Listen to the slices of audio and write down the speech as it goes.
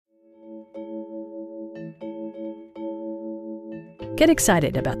Get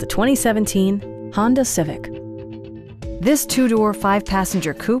excited about the 2017 Honda Civic. This two-door,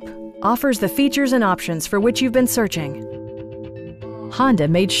 five-passenger coupe offers the features and options for which you've been searching. Honda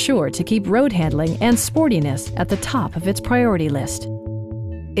made sure to keep road handling and sportiness at the top of its priority list.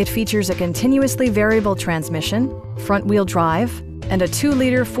 It features a continuously variable transmission, front-wheel drive, and a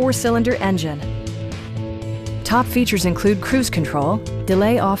 2-liter 4-cylinder engine. Top features include cruise control,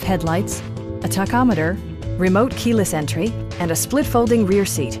 delay-off headlights, a tachometer, remote keyless entry, and a split-folding rear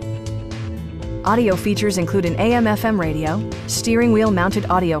seat. Audio features include an AM/FM radio, steering wheel-mounted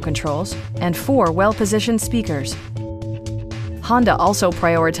audio controls, and 4 well-positioned speakers. Honda also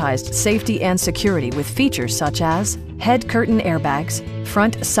prioritized safety and security with features such as head curtain airbags,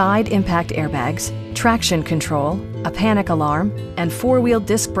 front side impact airbags, traction control, a panic alarm, and 4-wheel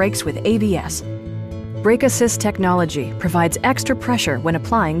disc brakes with ABS. Brake Assist technology provides extra pressure when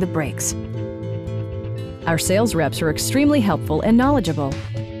applying the brakes. Our sales reps are extremely helpful and knowledgeable.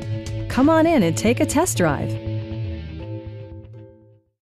 Come on in and take a test drive.